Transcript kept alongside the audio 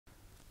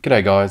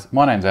G'day guys,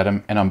 my name's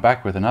Adam and I'm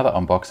back with another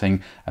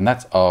unboxing, and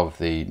that's of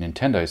the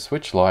Nintendo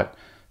Switch Lite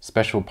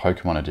Special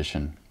Pokemon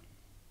Edition.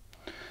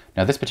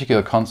 Now this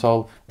particular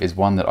console is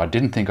one that I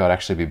didn't think I'd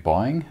actually be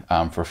buying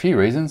for a few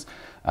reasons,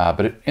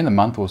 but in the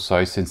month or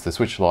so since the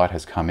Switch Lite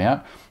has come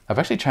out, I've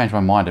actually changed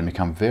my mind and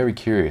become very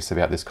curious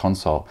about this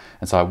console,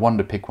 and so I wanted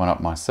to pick one up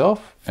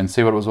myself and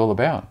see what it was all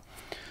about.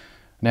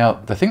 Now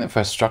the thing that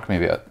first struck me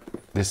about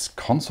this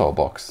console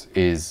box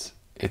is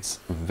it's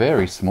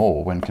very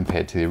small when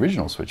compared to the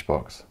original Switch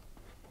box.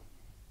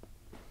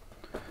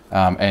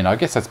 And I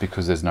guess that's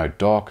because there's no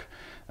dock,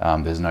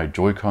 there's no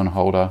Joy-Con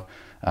holder,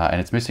 and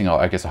it's missing,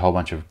 I guess, a whole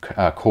bunch of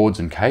cords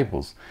and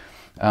cables.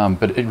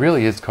 But it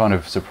really is kind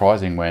of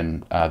surprising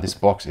when this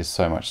box is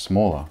so much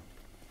smaller.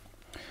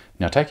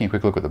 Now taking a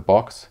quick look at the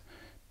box,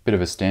 bit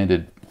of a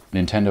standard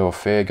Nintendo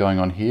affair going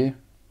on here.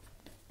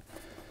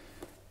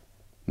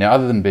 Now,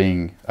 other than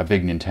being a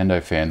big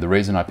Nintendo fan, the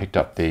reason I picked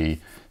up the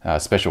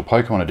Special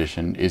Pokemon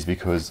Edition is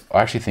because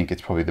I actually think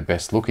it's probably the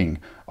best looking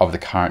of the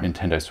current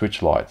Nintendo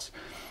Switch Lites.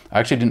 I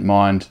actually didn't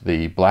mind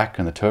the black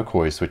and the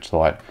turquoise Switch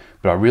Lite,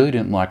 but I really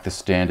didn't like the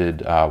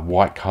standard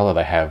white color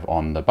they have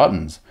on the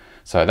buttons.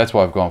 So that's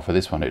why I've gone for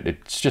this one.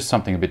 It's just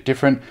something a bit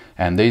different,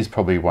 and these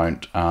probably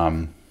won't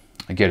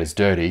get as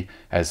dirty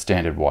as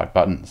standard white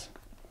buttons.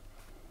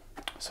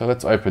 So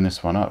let's open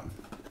this one up.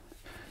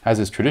 As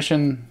is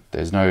tradition,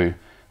 there's no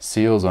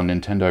seals on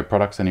Nintendo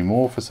products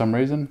anymore for some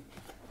reason.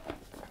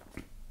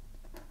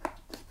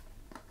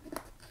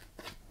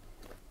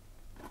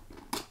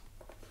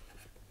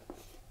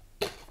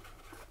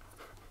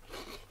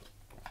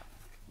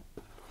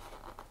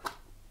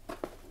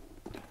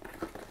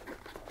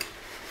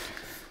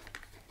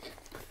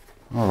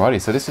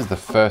 Alrighty, so this is the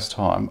first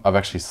time I've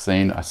actually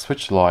seen a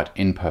Switch Lite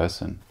in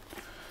person.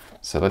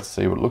 So let's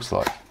see what it looks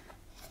like.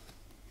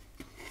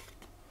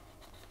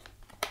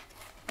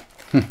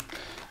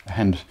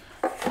 And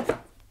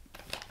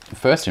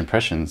first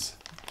impressions,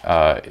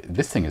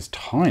 this thing is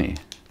tiny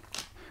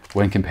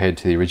when compared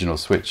to the original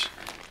Switch.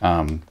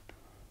 In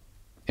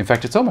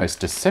fact, it's almost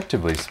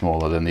deceptively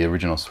smaller than the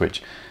original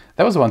Switch.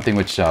 That was one thing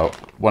which,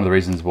 one of the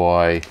reasons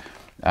why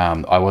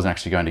I wasn't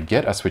actually going to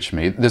get a Switch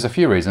Me. There's a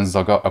few reasons,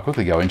 I'll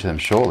quickly go into them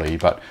shortly,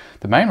 but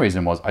the main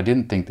reason was I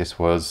didn't think this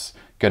was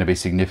going to be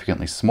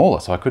significantly smaller,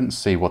 so I couldn't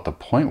see what the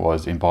point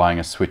was in buying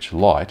a Switch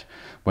Lite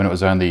when it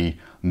was only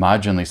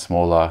marginally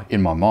smaller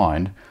in my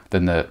mind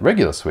than the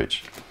regular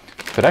Switch.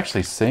 But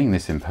actually seeing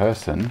this in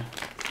person,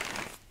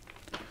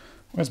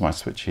 where's my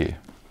Switch here?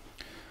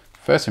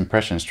 First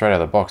impression straight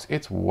out of the box,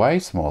 it's way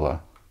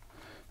smaller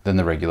than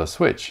the regular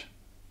Switch.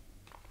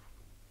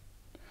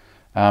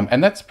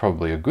 And that's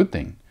probably a good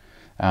thing,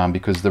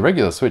 because the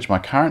regular Switch, my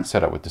current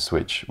setup with the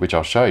Switch, which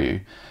I'll show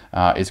you,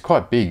 is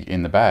quite big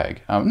in the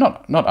bag.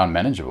 Not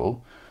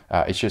unmanageable,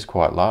 it's just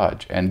quite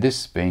large. And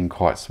this being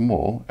quite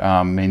small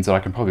means that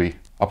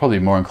I'll probably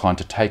be more inclined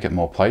to take it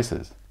more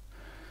places.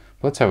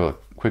 Let's have a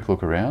quick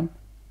look around.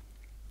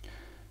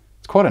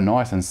 It's quite a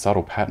nice and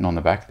subtle pattern on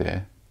the back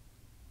there.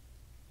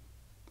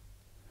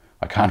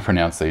 I can't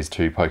pronounce these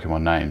two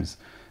Pokemon names,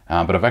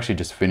 but I've actually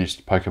just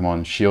finished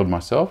Pokemon Shield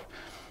myself.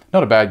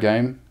 Not a bad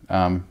game,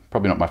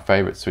 probably not my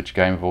favourite Switch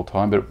game of all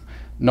time, but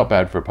not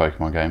bad for a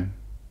Pokemon game.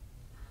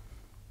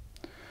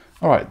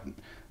 Alright,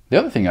 the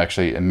other thing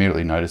actually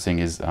immediately noticing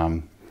is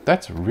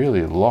that's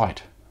really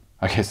light.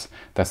 I guess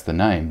that's the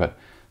name, but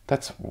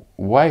that's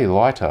way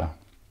lighter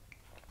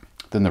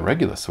than the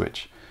regular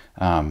Switch.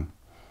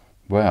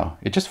 Wow,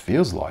 it just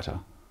feels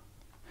lighter.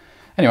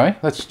 Anyway,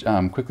 let's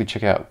quickly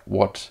check out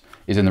what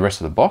is in the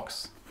rest of the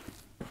box,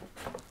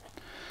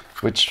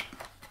 which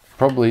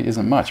probably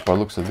isn't much by the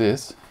looks of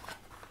this.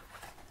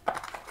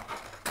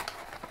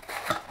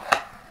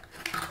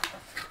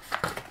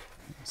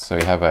 So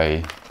we have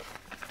a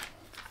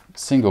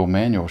single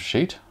manual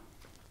sheet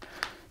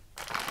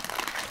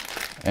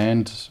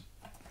and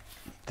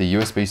the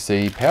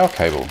USB-C power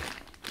cable.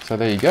 So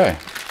there you go.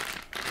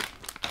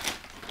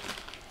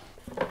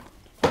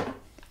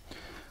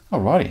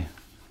 Alrighty.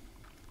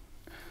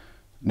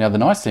 Now the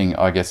nice thing,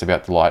 I guess,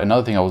 about the Lite,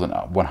 another thing I wasn't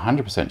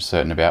 100%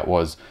 certain about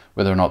was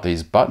whether or not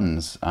these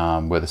buttons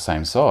were the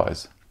same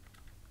size.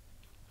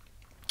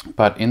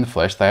 But in the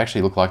flesh, they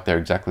actually look like they're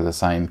exactly the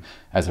same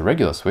as a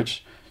regular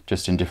Switch,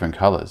 just in different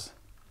colors.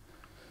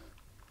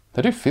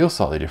 They do feel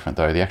slightly different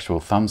though, the actual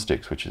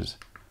thumbsticks, which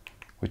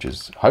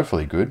is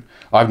hopefully good.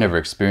 I've never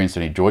experienced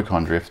any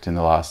Joy-Con drift in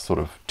the last sort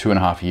of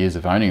 2.5 years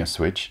of owning a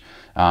Switch,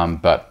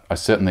 but I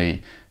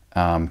certainly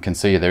can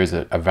see there is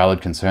a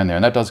valid concern there,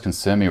 and that does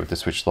concern me with the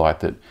Switch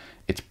Lite, that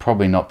it's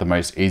probably not the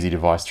most easy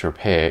device to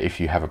repair if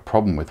you have a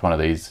problem with one of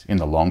these in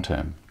the long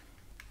term.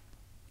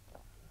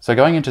 So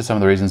going into some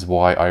of the reasons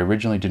why I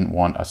originally didn't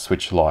want a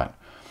Switch Lite.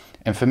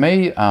 And for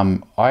me,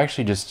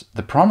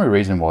 the primary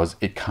reason was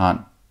it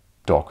can't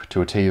dock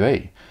to a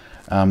TV.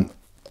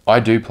 I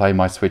do play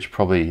my Switch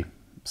probably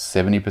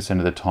 70%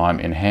 of the time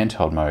in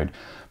handheld mode,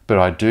 but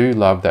I do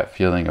love that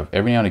feeling of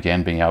every now and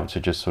again being able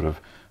to just sort of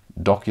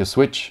dock your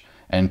Switch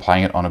and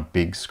playing it on a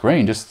big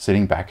screen, just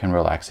sitting back and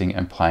relaxing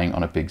and playing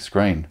on a big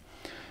screen.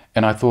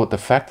 And I thought the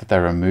fact that they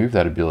removed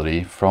that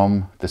ability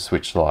from the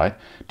Switch Lite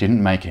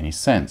didn't make any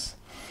sense.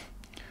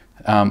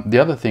 The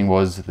other thing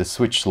was the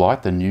Switch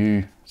Lite, the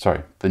new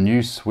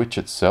Switch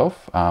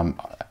itself.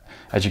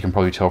 As you can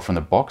probably tell from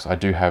the box, I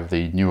do have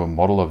the newer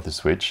model of the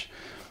Switch.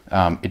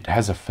 It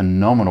has a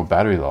phenomenal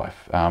battery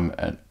life.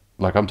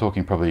 Like I'm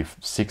talking probably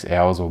 6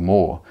 hours or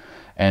more.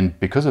 And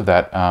because of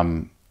that,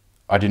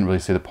 I didn't really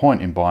see the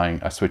point in buying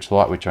a Switch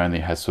Lite, which only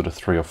has sort of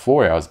 3 or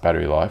 4 hours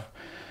battery life.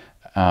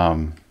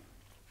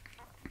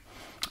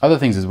 Other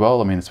things as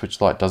well, I mean, the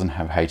Switch Lite doesn't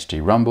have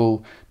HD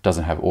rumble,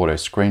 doesn't have auto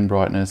screen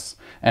brightness,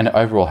 and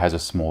overall has a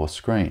smaller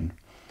screen.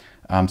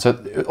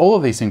 So all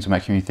of these things are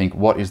making me think,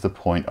 what is the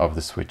point of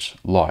the Switch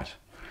Lite?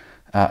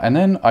 And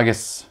then I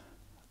guess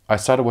I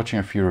started watching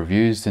a few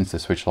reviews since the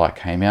Switch Lite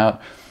came out,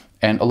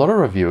 and a lot of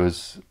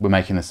reviewers were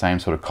making the same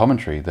sort of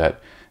commentary that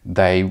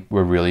they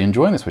were really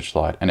enjoying the Switch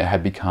Lite and it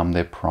had become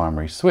their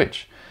primary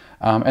Switch.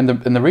 And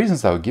the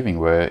reasons they were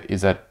giving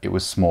is that it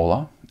was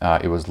smaller,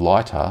 it was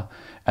lighter,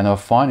 and they were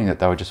finding that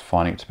they were just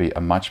finding it to be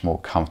a much more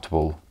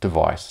comfortable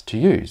device to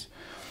use.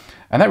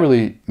 And that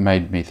really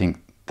made me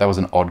think that was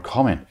an odd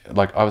comment.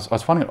 Like I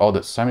was finding it odd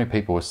that so many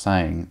people were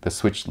saying the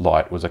Switch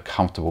Lite was a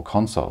comfortable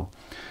console.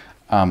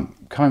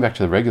 Coming back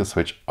to the regular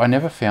Switch, I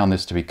never found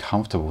this to be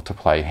comfortable to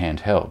play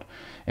handheld.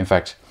 In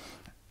fact,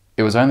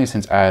 it was only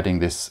since adding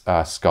this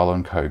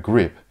Skull & Co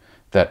grip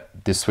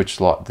that this Switch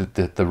Lite,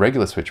 the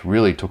regular Switch,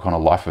 really took on a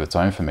life of its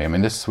own for me. I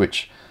mean, this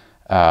Switch,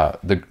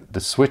 the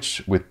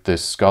Switch with the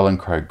Skull &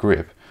 Co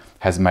grip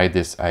has made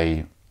this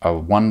a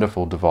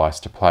wonderful device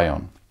to play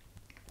on.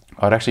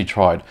 I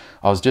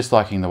was just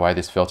liking the way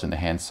this felt in the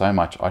hand so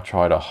much, I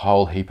tried a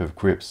whole heap of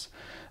grips,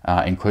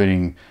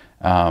 including,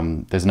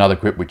 there's another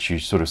grip which you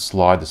sort of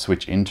slide the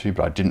Switch into,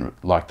 but I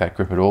didn't like that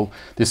grip at all.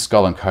 This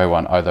Skull & Co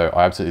one, although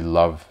I absolutely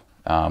love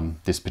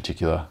this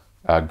particular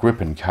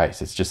grip and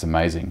case, it's just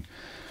amazing.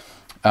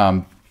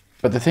 But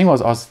the thing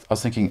was, I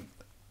was thinking,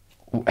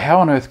 how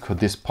on earth could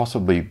this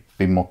possibly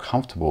be more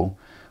comfortable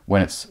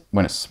when it's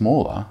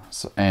smaller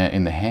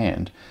in the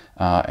hand,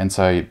 and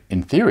so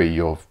in theory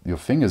your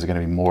fingers are going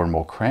to be more and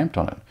more cramped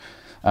on it.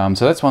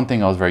 So that's one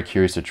thing I was very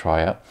curious to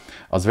try out.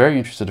 I was very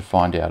interested to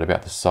find out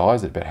about the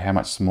size, about how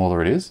much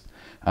smaller it is,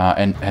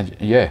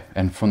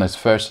 and from those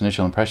first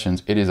initial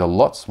impressions, it is a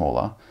lot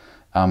smaller.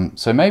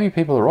 So maybe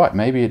people are right.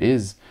 Maybe it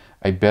is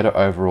a better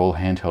overall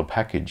handheld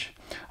package.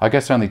 I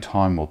guess only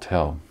time will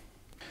tell.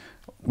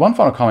 One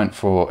final comment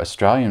for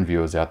Australian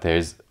viewers out there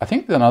is, I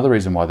think another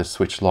reason why the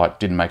Switch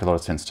Lite didn't make a lot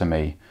of sense to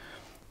me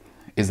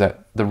is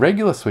that the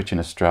regular Switch in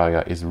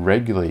Australia is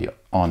regularly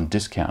on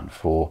discount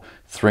for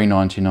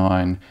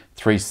 $3.99,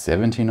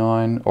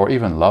 $3.79, or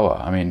even lower.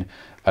 I mean,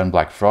 on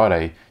Black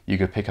Friday, you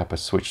could pick up a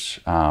Switch,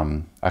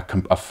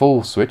 a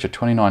full Switch, a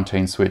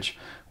 2019 Switch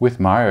with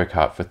Mario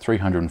Kart for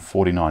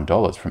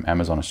 $349 from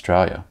Amazon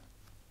Australia.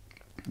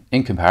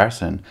 In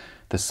comparison,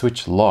 the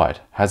Switch Lite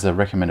has a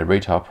recommended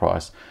retail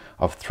price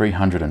of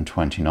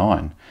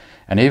 $329,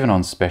 and even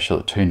on special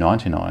at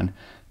 $299,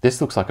 this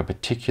looks like a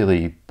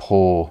particularly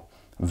poor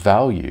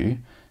value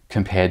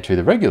compared to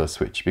the regular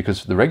Switch,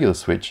 because the regular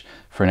Switch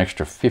for an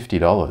extra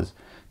 $50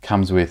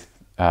 comes with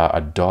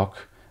a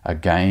dock, a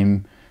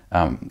game,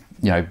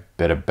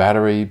 better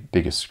battery,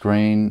 bigger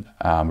screen,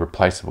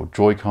 replaceable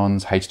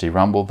Joy-Cons, HD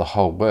rumble, the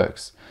whole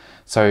works.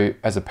 So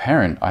as a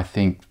parent, I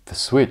think the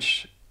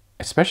Switch,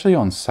 especially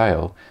on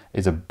sale,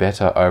 is a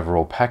better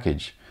overall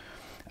package.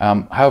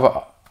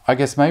 However, I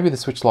guess maybe the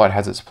Switch Lite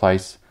has its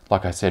place,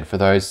 like I said, for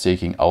those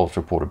seeking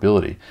ultra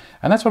portability.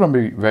 And that's what I'm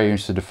very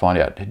interested to find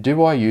out.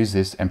 Will I use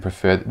this and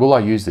prefer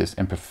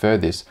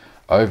this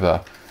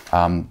over,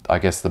 I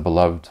guess, the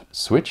beloved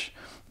Switch?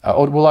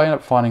 Or will I end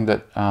up finding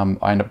that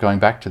I end up going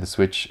back to the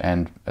Switch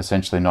and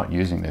essentially not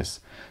using this?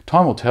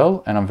 Time will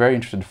tell, and I'm very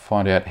interested to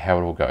find out how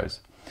it all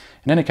goes.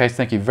 In any case,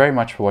 thank you very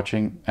much for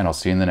watching, and I'll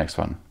see you in the next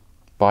one.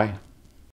 Bye.